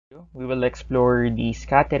We will explore the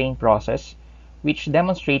scattering process, which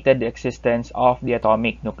demonstrated the existence of the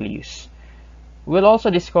atomic nucleus. We'll also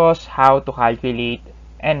discuss how to calculate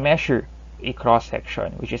and measure a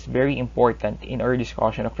cross-section, which is very important in our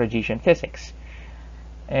discussion of radiation physics.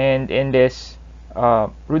 And in this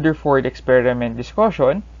Rutherford experiment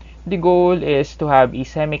discussion, the goal is to have a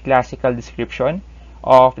semi-classical description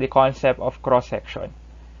of the concept of cross-section.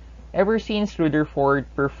 Ever since Rutherford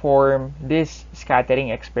performed this scattering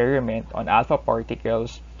experiment on alpha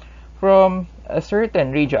particles from a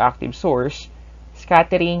certain radioactive source,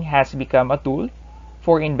 scattering has become a tool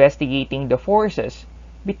for investigating the forces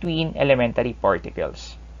between elementary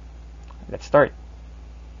particles. Let's start.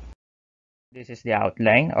 This is the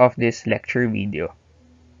outline of this lecture video.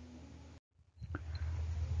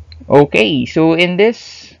 Okay, so in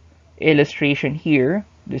this illustration here,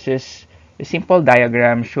 this is a simple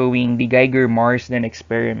diagram showing the Geiger-Marsden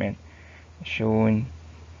experiment, shown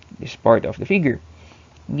this part of the figure.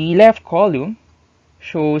 The left column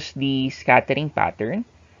shows the scattering pattern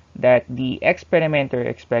that the experimenter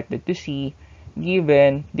expected to see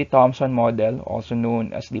given the Thomson model, also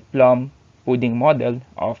known as the plum pudding model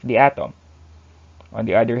of the atom. On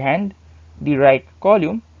the other hand, the right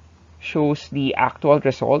column shows the actual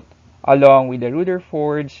result along with the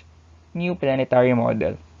Rutherford's new planetary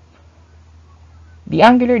model. The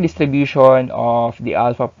angular distribution of the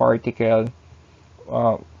alpha particle,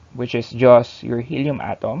 which is just your helium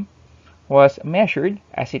atom, was measured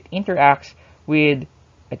as it interacts with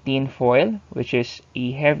a tin foil, which is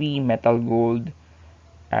a heavy metal gold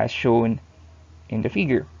as shown in the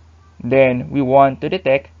figure. Then we want to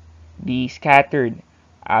detect the scattered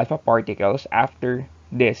alpha particles after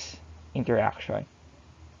this interaction.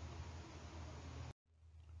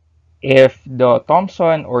 If the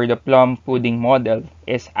Thomson or the plum pudding model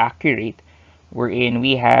is accurate, wherein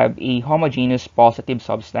we have a homogeneous positive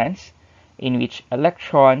substance in which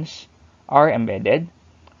electrons are embedded,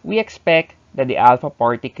 we expect that the alpha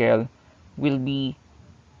particle will be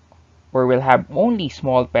or will have only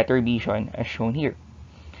small perturbation as shown here.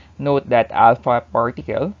 Note that alpha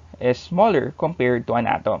particle is smaller compared to an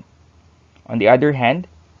atom. On the other hand,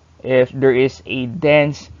 if there is a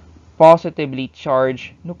dense positively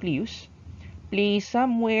charged nucleus placed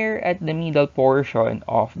somewhere at the middle portion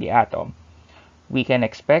of the atom, we can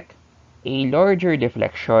expect a larger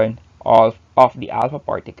deflection of the alpha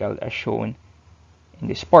particle as shown in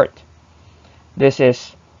this part. This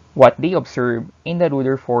is what they observed in the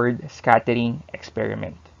Rutherford scattering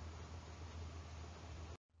experiment.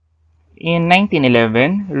 In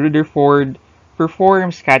 1911, Rutherford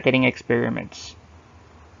performed scattering experiments.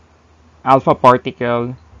 Alpha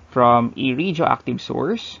particles from a radioactive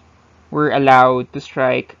source were allowed to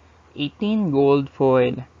strike a thin gold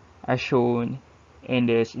foil as shown in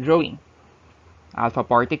this drawing. Alpha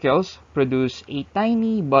particles produce a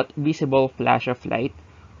tiny but visible flash of light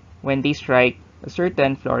when they strike a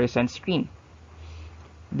certain fluorescent screen.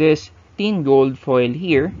 This thin gold foil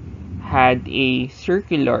here had a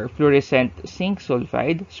circular fluorescent zinc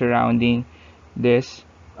sulfide surrounding this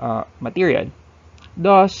material.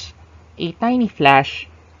 Thus, a tiny flash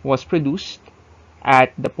was produced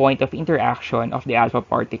at the point of interaction of the alpha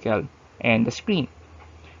particle and the screen.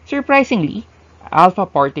 Surprisingly, alpha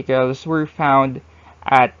particles were found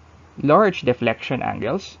at large deflection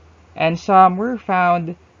angles, and some were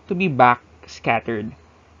found to be backscattered.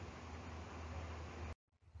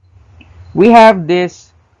 We have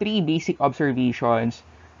these three basic observations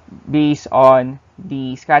based on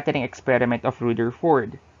the scattering experiment of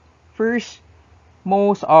Rutherford. First,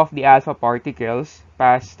 most of the alpha particles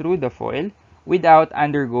pass through the foil without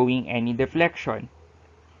undergoing any deflection.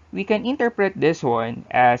 We can interpret this one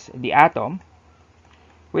as the atom,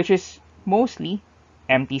 which is mostly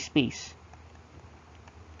empty space.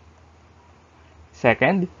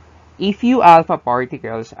 Second, a few alpha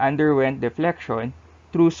particles underwent deflection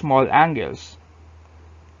through small angles,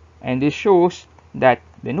 and this shows that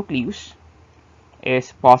the nucleus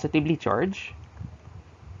is positively charged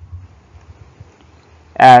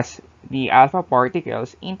as the alpha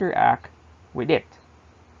particles interact with it.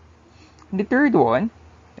 The third one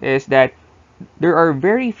is that there are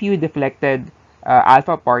very few deflected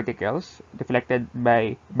alpha particles deflected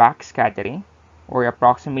by backscattering, or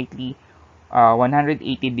approximately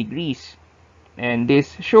 180 degrees, and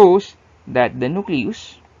this shows that the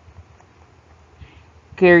nucleus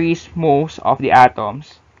carries most of the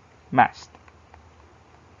atom's mass.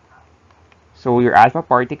 So your alpha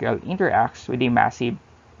particle interacts with a massive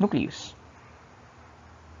nucleus.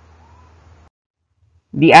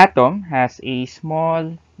 The atom has a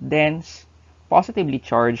small, dense, positively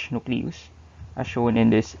charged nucleus, as shown in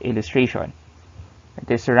this illustration.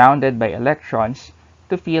 It is surrounded by electrons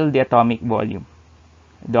to fill the atomic volume.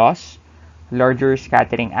 Thus, larger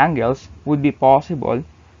scattering angles would be possible,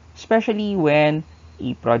 especially when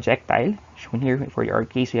a projectile, shown here for our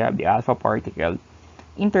case we have the alpha particle,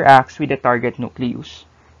 interacts with the target nucleus,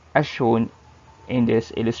 as shown in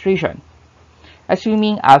this illustration.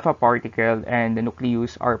 Assuming alpha particle and the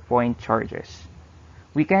nucleus are point charges,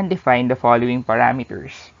 we can define the following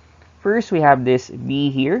parameters. First, we have this B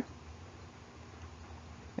here.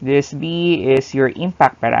 This B is your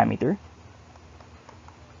impact parameter.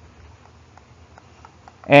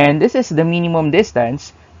 And this is the minimum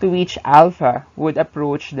distance to which alpha would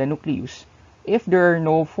approach the nucleus if there are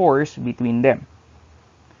no force between them.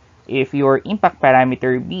 If your impact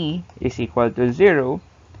parameter B is equal to 0,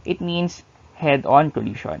 it means head-on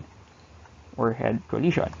collision or head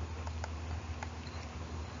collision.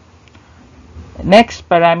 Next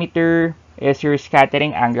parameter is your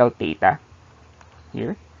scattering angle theta.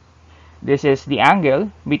 Here, this is the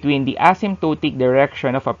angle between the asymptotic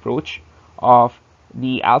direction of approach of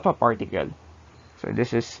the alpha particle. So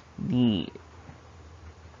this is the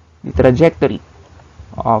trajectory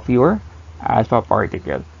of your alpha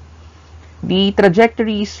particle. The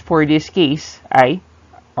trajectories for this case I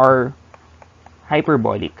are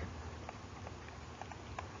hyperbolic.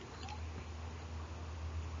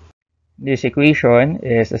 This equation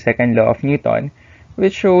is the second law of Newton,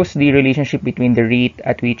 which shows the relationship between the rate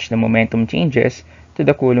at which the momentum changes to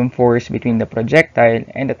the Coulomb force between the projectile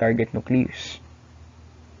and the target nucleus.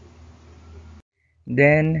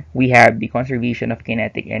 Then we have the conservation of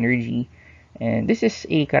kinetic energy, and this is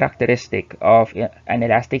a characteristic of an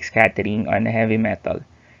elastic scattering on a heavy metal.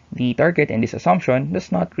 The target in this assumption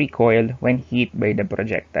does not recoil when hit by the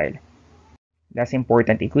projectile. Last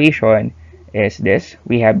important equation is this.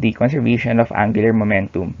 We have the conservation of angular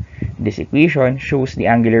momentum. This equation shows the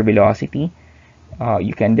angular velocity.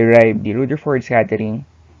 You can derive the Rutherford scattering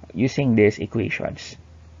using these equations.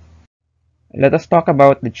 Let us talk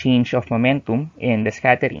about the change of momentum in the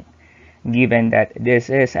scattering. Given that this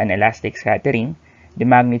is an elastic scattering, the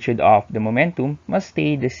magnitude of the momentum must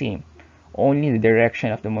stay the same. Only the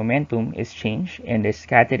direction of the momentum is changed in the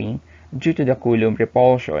scattering due to the Coulomb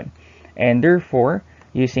repulsion. And therefore,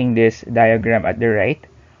 using this diagram at the right,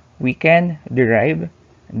 we can derive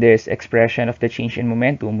this expression of the change in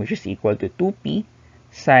momentum, which is equal to 2p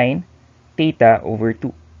sine theta over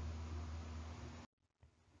 2.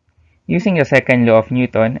 Using the second law of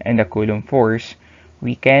Newton and the Coulomb force,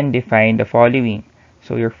 we can define the following.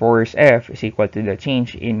 So your force F is equal to the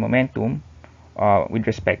change in momentum with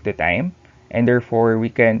respect to time, and therefore we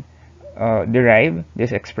can derive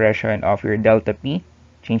this expression of your delta P,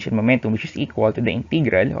 change in momentum, which is equal to the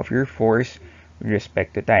integral of your force with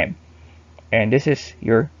respect to time. And this is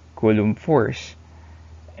your Coulomb force.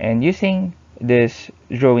 And using this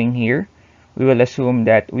drawing here, we will assume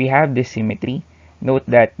that we have this symmetry. Note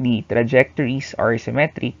that the trajectories are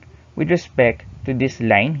symmetric with respect to this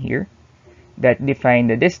line here that define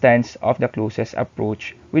the distance of the closest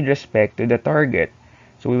approach with respect to the target.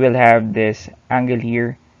 So we will have this angle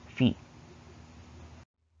here, phi.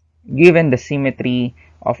 Given the symmetry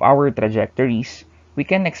of our trajectories, we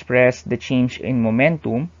can express the change in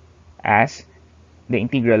momentum as the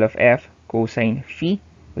integral of f cosine phi,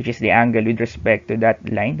 which is the angle with respect to that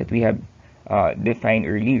line that we have defined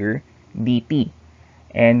earlier, dt.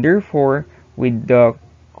 And therefore, with the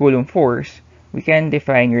Coulomb force, we can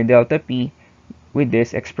define your delta P with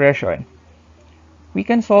this expression. We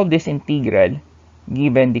can solve this integral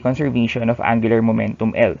given the conservation of angular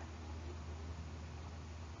momentum L.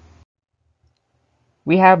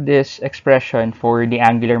 We have this expression for the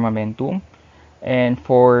angular momentum, and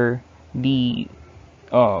for the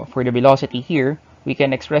velocity here, we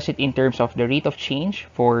can express it in terms of the rate of change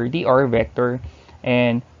for the r vector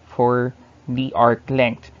and for the arc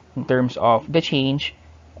length in terms of the change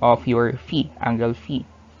of your phi, angle phi.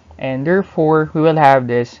 And therefore, we will have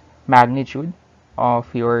this magnitude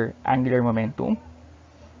of your angular momentum.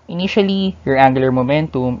 Initially, your angular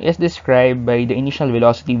momentum is described by the initial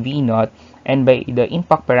velocity v0 and by the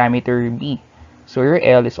impact parameter b. So your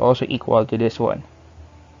L is also equal to this one.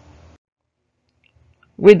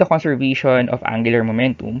 With the conservation of angular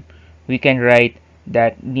momentum, we can write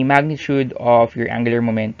that the magnitude of your angular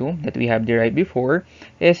momentum that we have derived before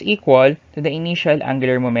is equal to the initial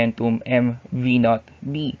angular momentum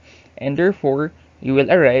mv0b, and therefore you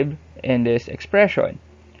will arrive in this expression.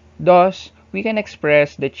 Thus, we can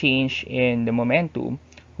express the change in the momentum,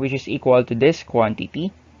 which is equal to this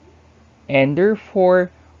quantity, and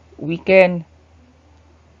therefore we can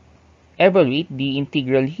evaluate the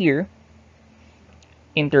integral here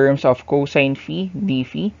in terms of cosine phi d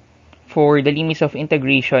phi for the limits of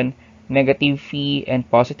integration, negative phi and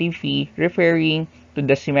positive phi, referring to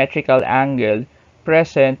the symmetrical angle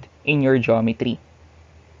present in your geometry.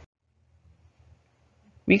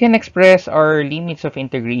 We can express our limits of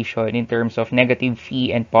integration in terms of negative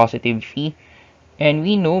phi and positive phi, and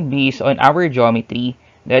we know based on our geometry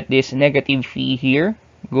that this negative phi here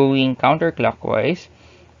going counterclockwise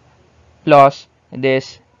plus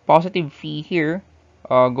this positive phi here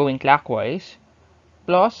going clockwise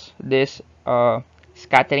plus this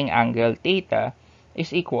scattering angle theta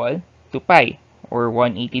is equal to pi or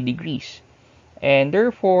 180 degrees. And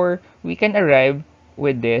therefore, we can arrive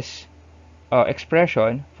with this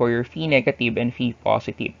expression for your phi negative and phi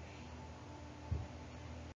positive.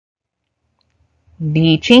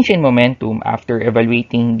 The change in momentum after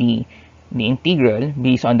evaluating the integral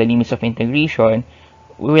based on the limits of integration,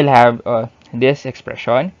 we will have this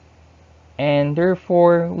expression. And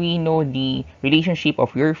therefore, we know the relationship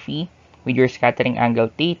of your phi with your scattering angle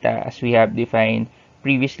theta as we have defined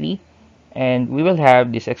previously. And we will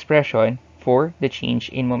have this expression for the change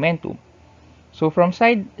in momentum. So from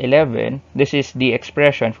side 11, this is the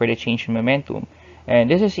expression for the change in momentum. And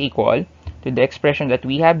this is equal to the expression that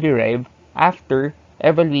we have derived after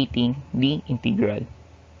evaluating the integral.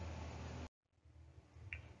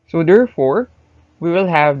 So therefore, we will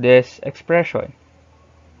have this expression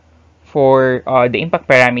for the impact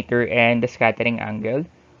parameter and the scattering angle.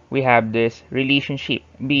 We have this relationship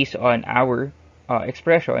based on our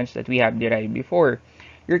expressions that we have derived before.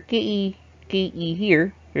 Your KE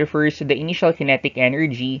here refers to the initial kinetic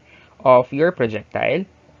energy of your projectile.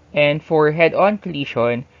 And for head-on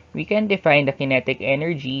collision, we can define the kinetic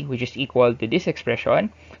energy, which is equal to this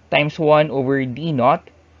expression, times 1 over d naught.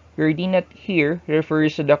 Your d naught here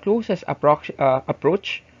refers to the closest approach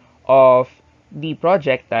of the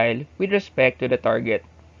projectile with respect to the target.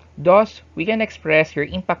 Thus, we can express your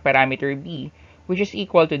impact parameter b, which is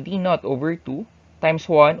equal to d naught over 2 times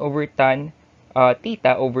 1 over tan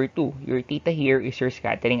theta over 2. Your theta here is your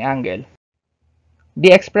scattering angle.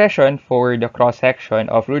 The expression for the cross-section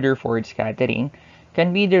of Rutherford scattering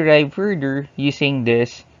can be derived further using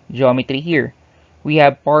this geometry here. We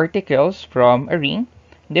have particles from a ring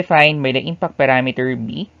defined by the impact parameter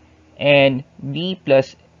b, and b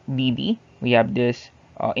plus bb. We have this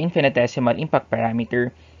infinitesimal impact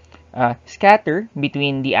parameter scatter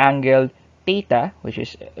between the angle theta, which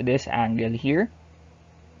is this angle here,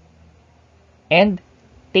 and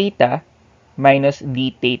theta minus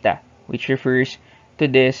d theta, which refers to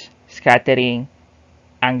this scattering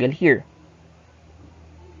angle here.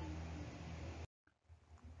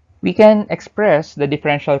 We can express the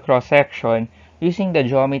differential cross-section using the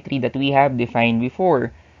geometry that we have defined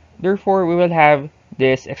before. Therefore, we will have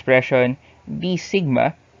this expression d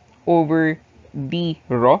sigma over d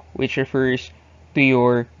rho, which refers to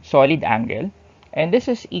your solid angle. And this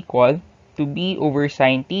is equal to b over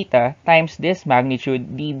sine theta times this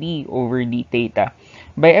magnitude db over d theta.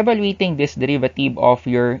 By evaluating this derivative of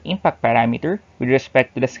your impact parameter with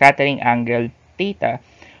respect to the scattering angle theta,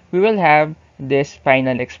 we will have this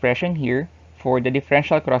final expression here for the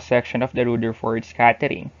differential cross-section of the Rutherford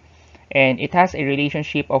scattering. And it has a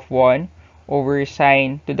relationship of 1 over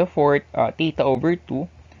sine to the fourth theta over 2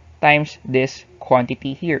 times this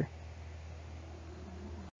quantity here.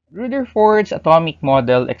 Rutherford's atomic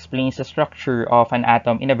model explains the structure of an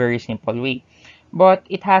atom in a very simple way, but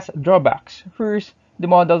it has drawbacks. First, the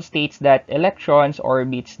model states that electrons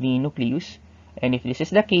orbits the nucleus, and if this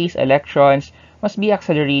is the case, electrons must be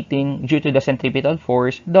accelerating due to the centripetal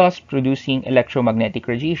force, thus producing electromagnetic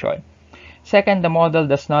radiation. Second, the model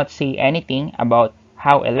does not say anything about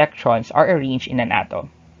how electrons are arranged in an atom.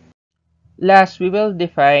 Last, we will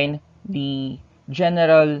define the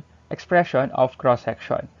general expression of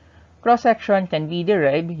cross-section. Cross-section can be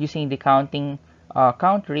derived using the count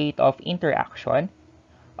rate of interaction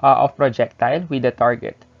of projectile with the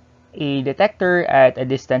target. A detector at a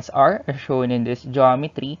distance r, as shown in this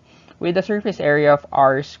geometry, with a surface area of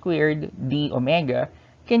r squared d omega,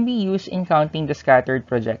 can be used in counting the scattered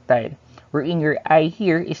projectile, wherein your I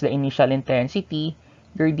here is the initial intensity,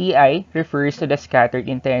 your di refers to the scattered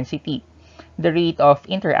intensity. The rate of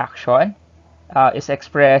interaction is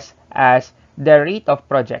expressed as the rate of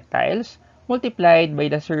projectiles multiplied by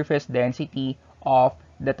the surface density of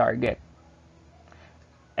the target.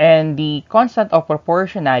 And the constant of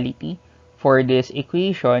proportionality for this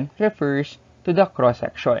equation refers to the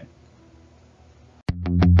cross-section.